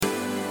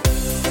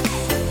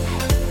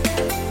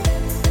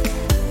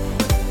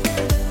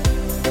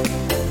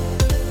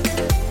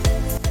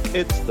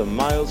It's the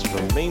Miles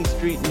from Main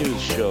Street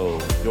News Show,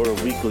 your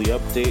weekly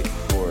update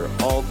for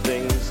all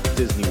things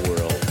Disney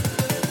World.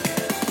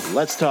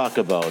 Let's talk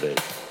about it.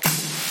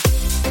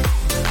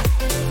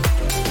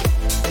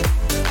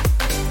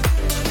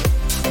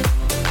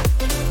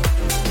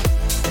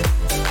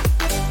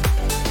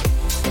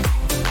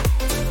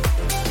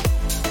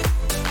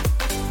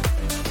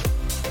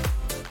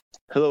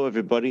 Hello,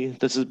 everybody.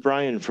 This is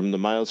Brian from the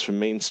Miles from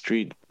Main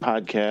Street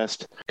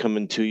podcast,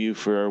 coming to you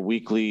for our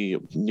weekly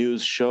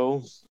news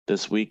show.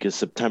 This week is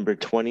September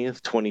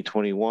 20th,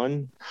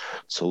 2021.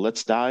 So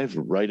let's dive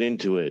right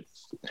into it.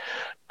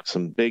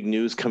 Some big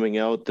news coming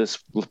out this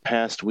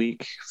past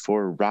week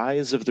for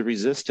Rise of the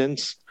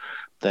Resistance,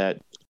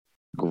 that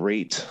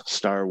great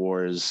Star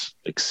Wars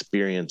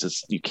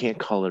experience. You can't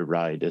call it a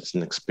ride, it's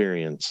an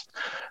experience.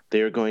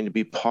 They are going to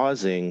be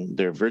pausing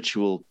their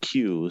virtual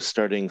queue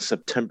starting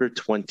September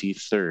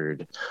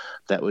 23rd.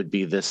 That would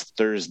be this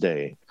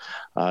Thursday.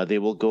 They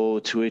will go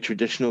to a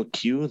traditional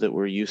queue that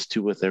we're used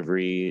to with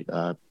every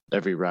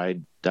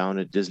ride down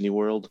at Disney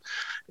World,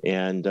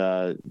 and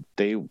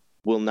they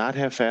will not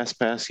have Fast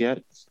Pass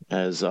yet,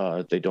 as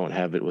they don't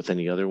have it with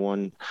any other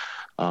one.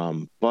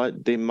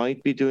 But they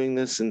might be doing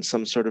this in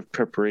some sort of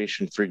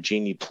preparation for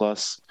Genie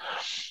Plus.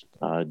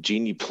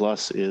 Genie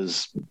Plus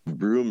is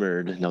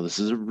rumored. Now, this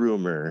is a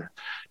rumor.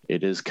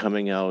 It is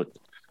coming out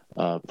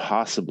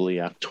possibly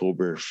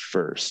October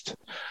 1st.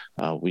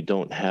 We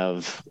don't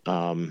have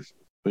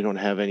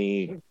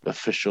any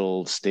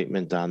official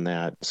statement on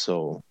that,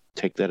 so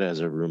take that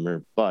as a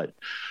rumor. But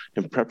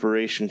in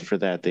preparation for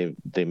that,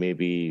 they may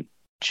be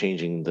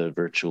changing the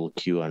virtual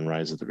queue on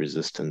Rise of the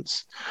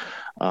Resistance.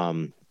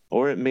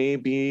 Or it may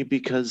be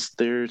because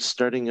they're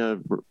starting a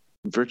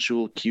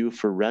virtual queue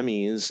for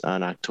Remy's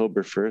on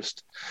October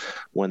 1st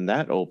when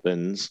that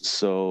opens.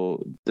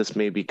 So this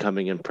may be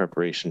coming in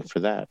preparation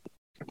for that.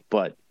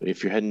 But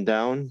if you're heading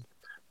down,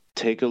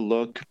 take a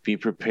look, be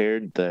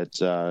prepared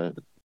that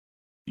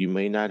you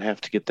may not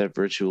have to get that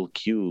virtual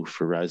queue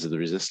for Rise of the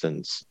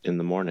Resistance in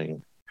the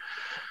morning.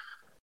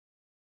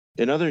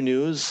 In other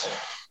news,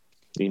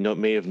 you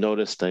may have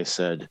noticed I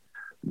said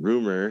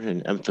rumor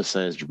and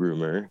emphasized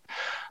rumor.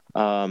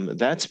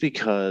 That's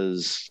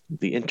because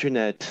the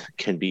internet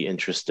can be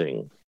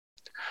interesting.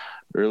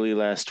 Early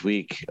last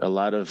week, a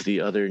lot of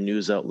the other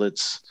news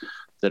outlets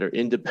that are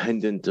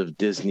independent of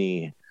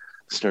Disney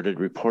started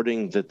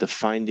reporting that the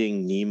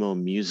Finding Nemo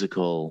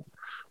musical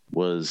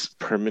was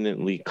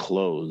permanently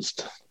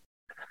closed.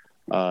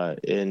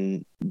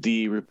 And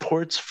the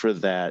reports for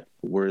that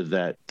were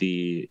that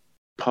the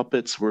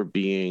puppets were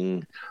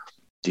being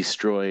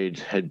destroyed,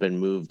 had been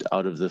moved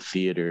out of the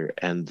theater,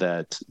 and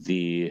that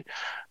the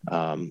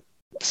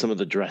some of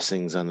the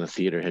dressings on the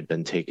theater had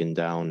been taken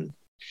down.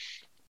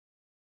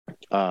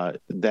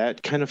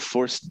 That kind of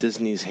forced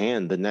Disney's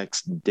hand. The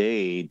next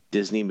day,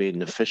 Disney made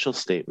an official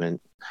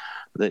statement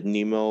that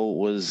Nemo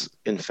was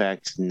in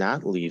fact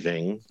not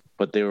leaving,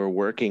 but they were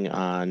working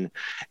on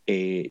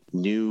a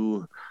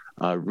new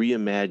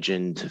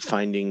reimagined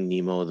Finding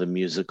Nemo the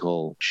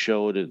musical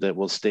show that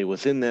will stay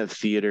within that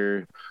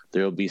theater.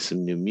 There will be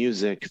some new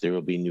music. There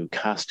will be new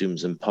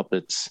costumes and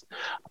puppets.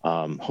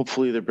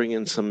 Hopefully they're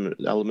bringing some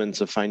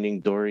elements of Finding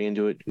Dory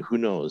into it. Who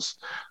knows?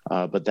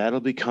 But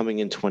that'll be coming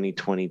in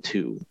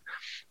 2022.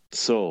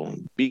 So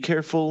be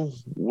careful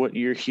what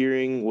you're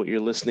hearing, what you're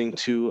listening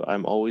to.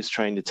 I'm always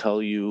trying to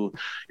tell you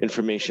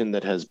information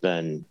that has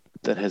been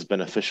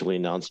officially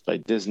announced by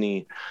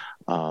Disney.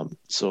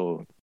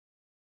 So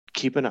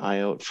keep an eye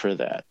out for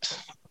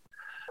that.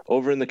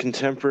 Over in the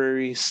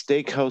Contemporary,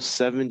 Steakhouse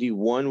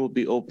 71 will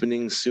be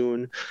opening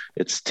soon.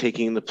 It's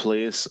taking the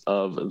place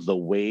of The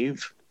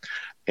Wave,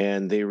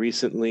 and they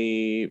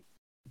recently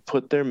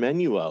put their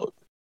menu out.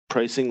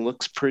 Pricing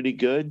looks pretty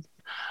good.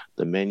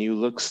 The menu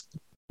looks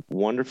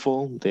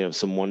wonderful. They have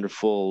some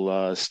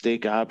wonderful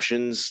steak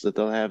options that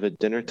they'll have at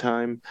dinner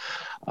time.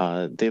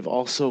 They've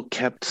also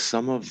kept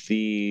some of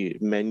the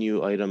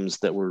menu items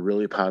that were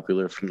really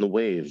popular from The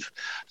Wave,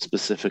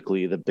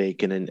 specifically the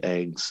bacon and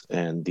eggs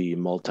and the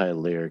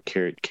multi-layer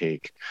carrot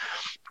cake.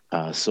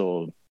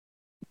 So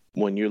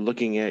when you're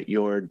looking at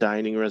your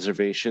dining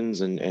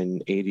reservations and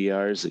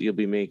ADRs that you'll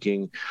be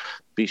making,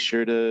 be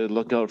sure to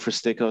look out for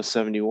Steakhouse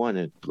 71.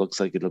 It looks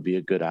like it'll be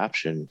a good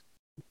option.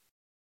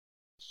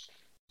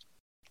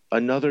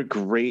 Another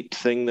great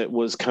thing that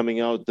was coming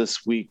out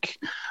this week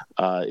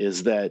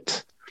is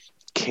that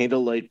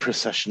Candlelight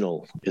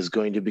Processional is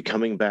going to be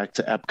coming back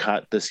to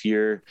Epcot this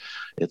year.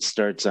 It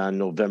starts on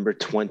November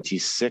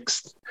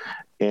 26th.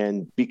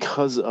 And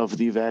because of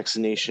the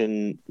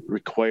vaccination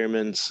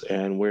requirements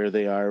and where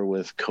they are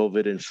with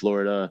COVID in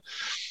Florida,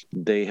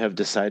 they have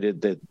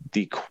decided that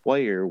the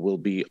choir will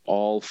be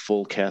all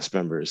full cast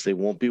members. They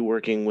won't be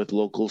working with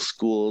local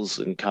schools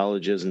and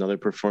colleges and other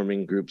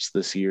performing groups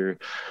this year,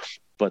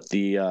 but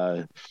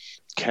the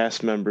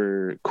cast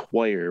member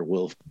choir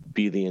will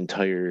be the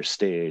entire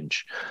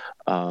stage.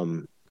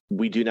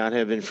 We do not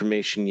have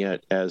information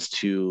yet as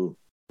to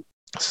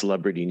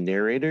celebrity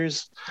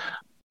narrators,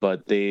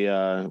 but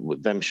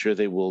I'm sure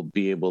they will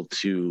be able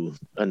to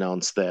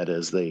announce that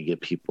as they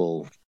get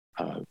people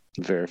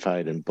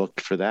verified and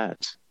booked for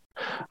that.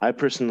 I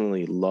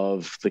personally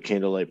love the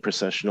Candlelight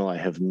Processional. I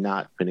have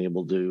not been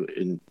able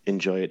to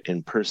enjoy it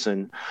in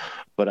person,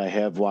 but I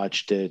have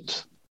watched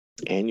it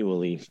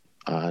annually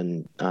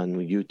on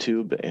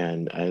YouTube,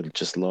 and I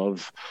just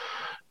love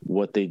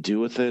what they do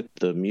with it,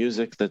 the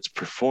music that's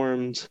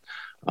performed,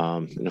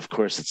 and of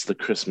course, it's the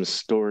Christmas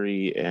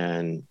story,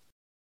 and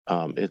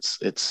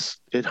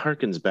it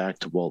harkens back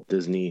to Walt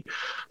Disney,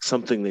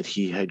 something that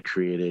he had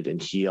created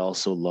and he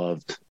also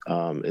loved.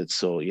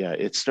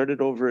 It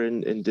started over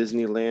in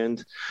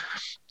Disneyland,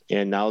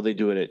 and now they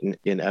do it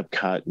in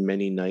Epcot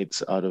many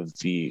nights out of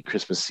the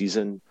Christmas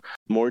season.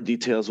 More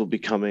details will be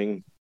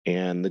coming,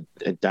 and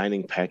the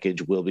dining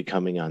package will be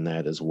coming on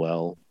that as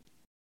well.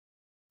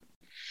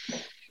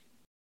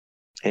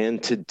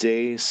 And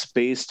today,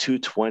 Space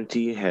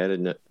 220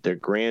 had their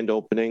grand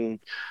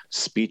opening.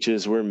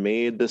 Speeches were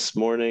made this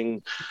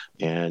morning,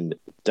 and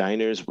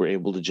diners were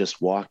able to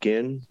just walk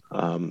in.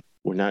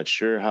 We're not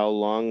sure how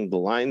long the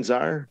lines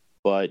are,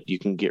 but you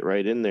can get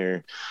right in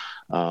there.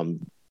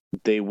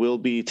 They will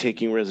be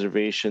taking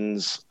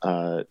reservations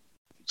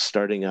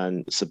starting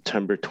on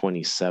September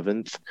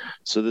 27th.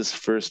 So this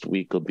first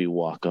week will be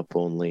walk-up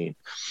only.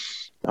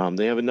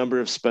 They have a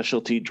number of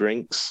specialty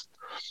drinks,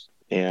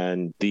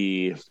 and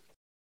the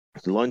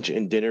lunch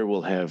and dinner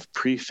will have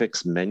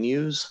prefix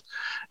menus,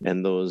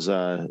 and those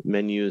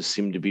menus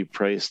seem to be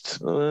priced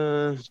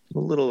a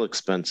little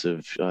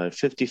expensive.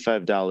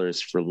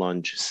 $55 for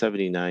lunch,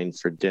 $79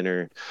 for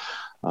dinner.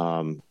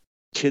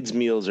 Kids'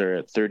 meals are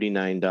at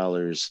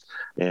 $39,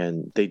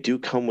 and they do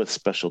come with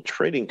special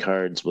trading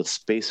cards with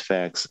space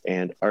facts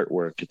and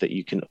artwork that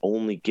you can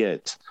only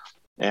get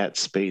at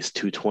Space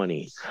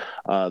 220.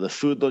 The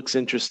food looks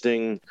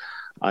interesting.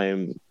 I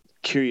am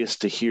curious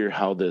to hear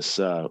how this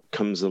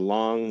comes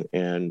along,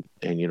 and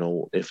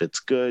if it's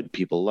good,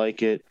 people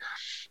like it.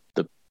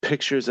 The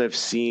pictures I've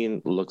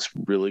seen looks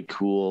really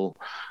cool,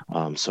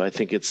 so I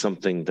think it's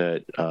something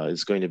that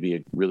is going to be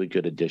a really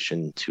good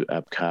addition to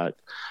Epcot.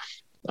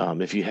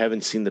 If you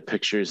haven't seen the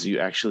pictures, you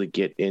actually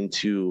get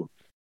into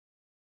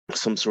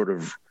some sort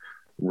of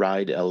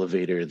ride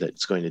elevator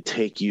that's going to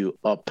take you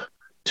up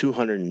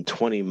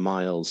 220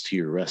 miles to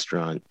your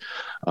restaurant.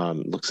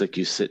 Looks like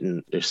you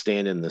stand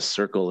in the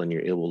circle, and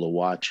you're able to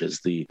watch as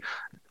the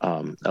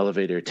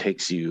elevator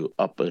takes you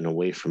up and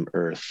away from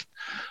Earth.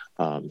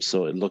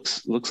 So it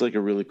looks like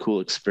a really cool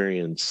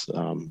experience.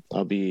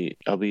 I'll be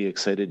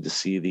excited to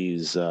see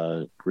these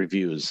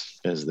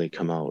reviews as they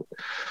come out.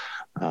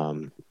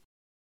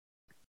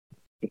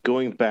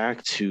 Going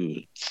back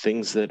to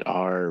things that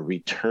are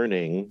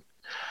returning,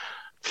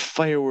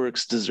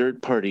 fireworks dessert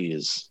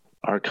parties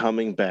are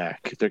coming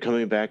back. They're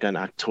coming back on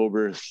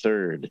October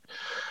 3rd.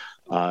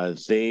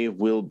 They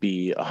will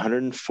be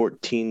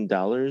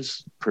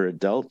 $114 per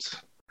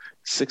adult,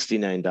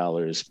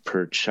 $69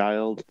 per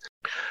child.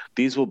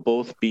 These will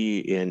both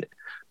be in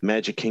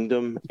Magic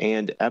Kingdom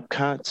and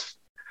Epcot.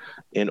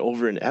 And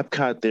over in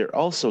Epcot, they're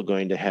also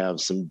going to have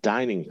some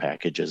dining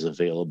packages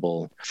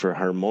available for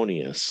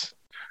Harmonious.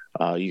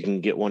 You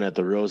can get one at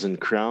the Rose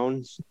and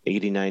Crown,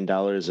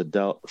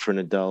 $89 for an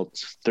adult,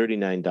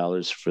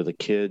 $39 for the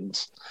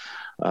kids.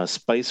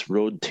 Spice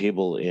Road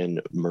Table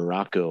in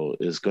Morocco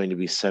is going to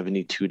be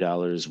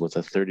 $72 with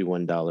a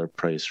 $31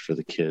 price for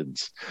the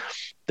kids.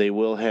 They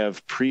will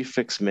have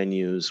prefix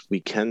menus.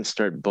 We can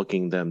start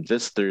booking them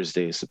this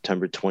Thursday,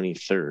 September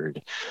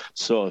 23rd.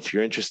 So if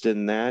you're interested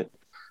in that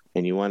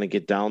and you want to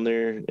get down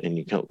there,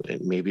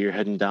 and maybe you're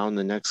heading down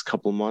the next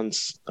couple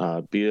months,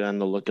 be on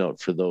the lookout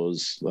for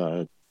those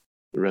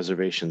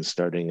reservations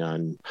starting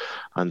on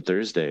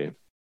Thursday.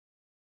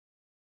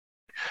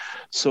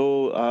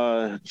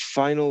 So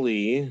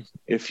finally,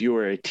 if you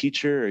are a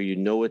teacher or you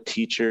know a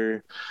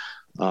teacher,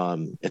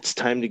 it's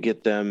time to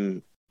get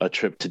them a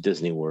trip to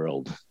Disney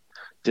World.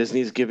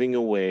 Disney's giving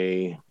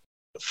away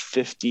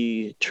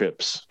 50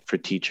 trips for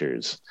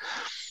teachers.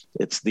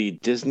 It's the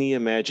Disney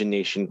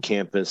Imagination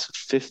Campus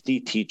 50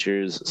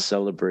 Teachers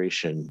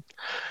Celebration.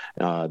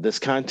 This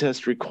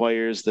contest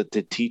requires that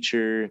the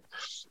teacher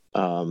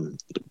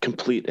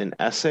complete an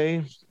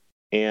essay,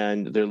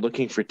 and they're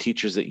looking for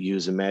teachers that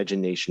use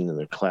imagination in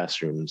their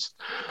classrooms.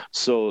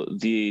 So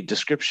the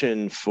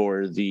description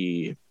for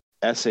the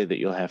essay that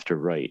you'll have to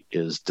write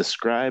is: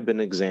 describe an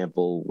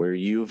example where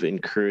you've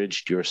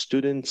encouraged your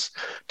students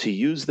to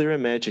use their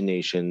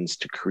imaginations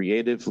to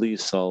creatively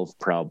solve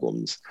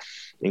problems,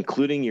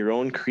 including your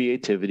own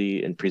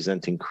creativity in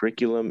presenting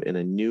curriculum in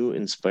a new,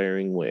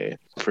 inspiring way.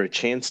 For a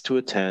chance to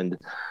attend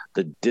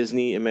the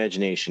Disney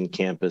Imagination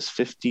Campus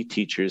 50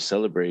 Teachers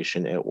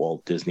Celebration at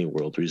Walt Disney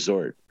World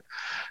Resort.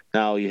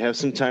 Now, you have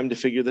some time to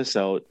figure this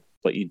out,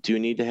 but you do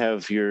need to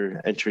have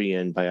your entry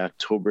in by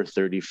October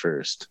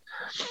 31st.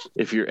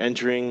 If you're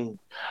entering,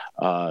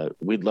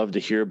 we'd love to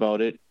hear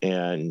about it,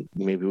 and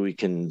maybe we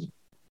can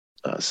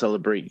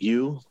celebrate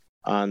you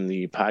on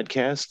the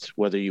podcast,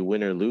 whether you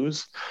win or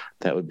lose.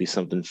 That would be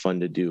something fun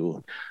to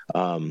do.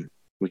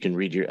 We can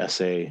read your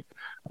essay.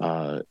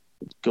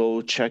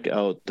 Go check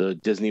out the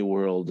Disney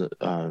World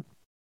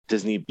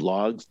Disney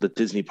blogs, the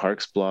Disney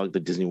Parks blog, the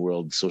Disney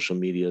World social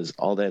medias,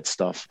 all that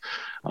stuff.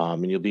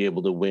 And you'll be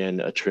able to win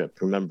a trip.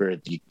 Remember,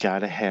 you got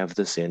to have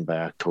this in by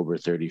October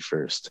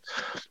 31st.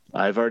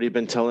 I've already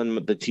been telling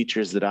the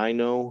teachers that I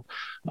know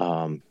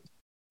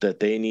that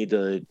they need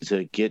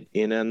to get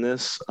in on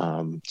this.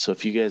 So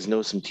if you guys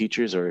know some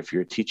teachers, or if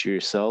you're a teacher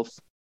yourself,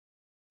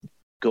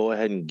 go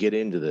ahead and get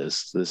into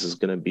this. This is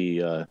going to be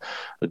a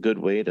good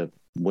way to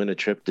win a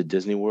trip to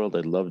Disney World.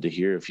 I'd love to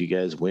hear if you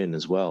guys win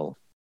as well.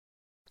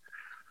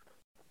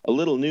 A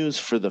little news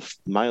for the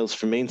Miles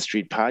from Main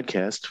Street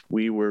podcast.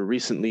 We were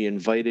recently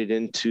invited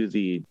into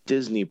the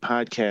Disney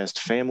podcast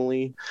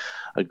family,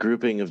 a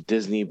grouping of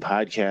Disney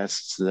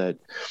podcasts that,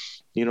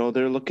 you know,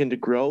 they're looking to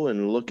grow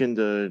and looking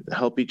to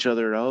help each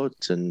other out.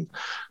 And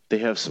they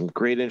have some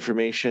great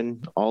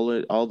information. All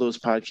those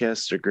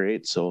podcasts are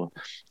great. So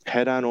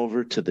head on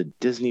over to the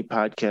Disney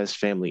Podcast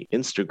Family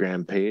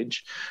Instagram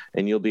page,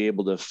 and you'll be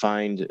able to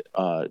find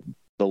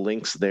the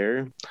links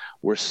there.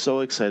 We're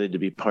so excited to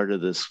be part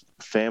of this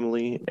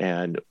family,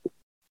 and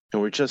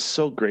we're just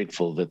so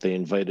grateful that they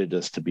invited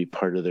us to be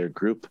part of their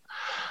group.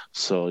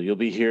 So you'll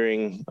be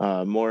hearing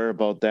more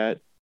about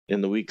that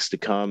in the weeks to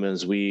come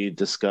as we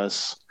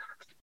discuss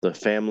the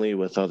family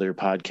with other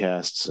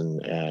podcasts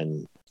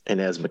and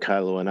as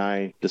Mikhailo and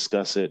I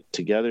discuss it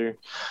together.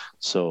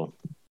 So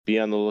be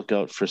on the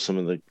lookout for some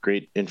of the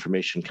great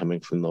information coming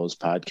from those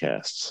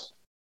podcasts.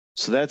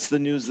 So that's the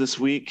news this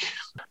week.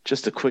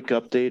 Just a quick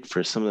update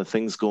for some of the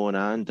things going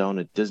on down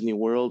at Disney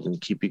World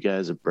and keep you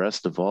guys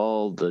abreast of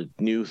all the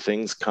new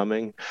things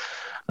coming.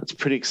 It's a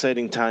pretty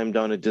exciting time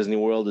down at Disney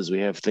World as we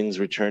have things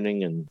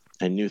returning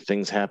and new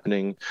things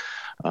happening.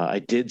 I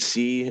did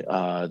see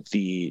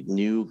the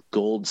new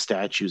gold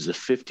statues, the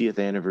 50th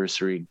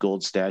anniversary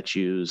gold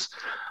statues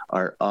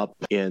are up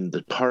in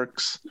the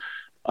parks.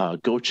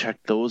 Go check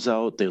those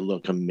out. They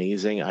look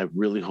amazing. I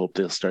really hope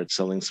they'll start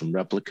selling some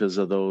replicas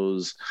of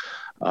those.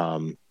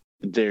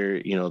 They're,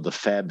 you know, the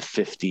Fab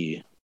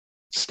 50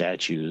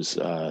 statues.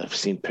 I've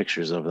seen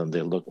pictures of them.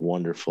 They look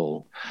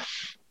wonderful.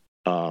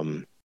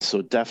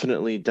 So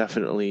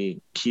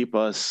definitely keep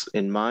us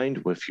in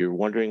mind. If you're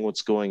wondering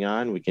what's going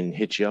on, we can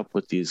hit you up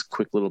with these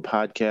quick little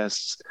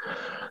podcasts,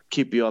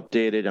 keep you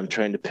updated. I'm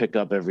trying to pick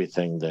up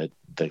everything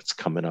that's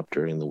coming up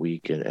during the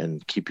week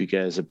and keep you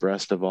guys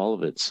abreast of all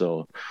of it.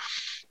 So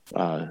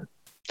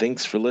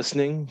thanks for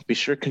listening. Be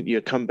sure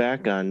you come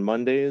back on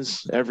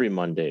Mondays, every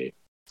Monday,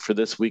 for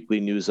this weekly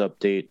news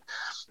update,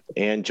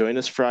 and join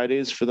us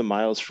Fridays for the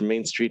Miles from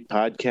Main Street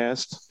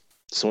podcast.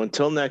 So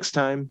until next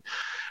time,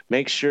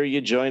 make sure you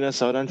join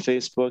us out on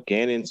Facebook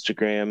and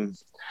Instagram,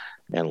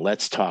 and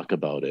let's talk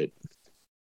about it.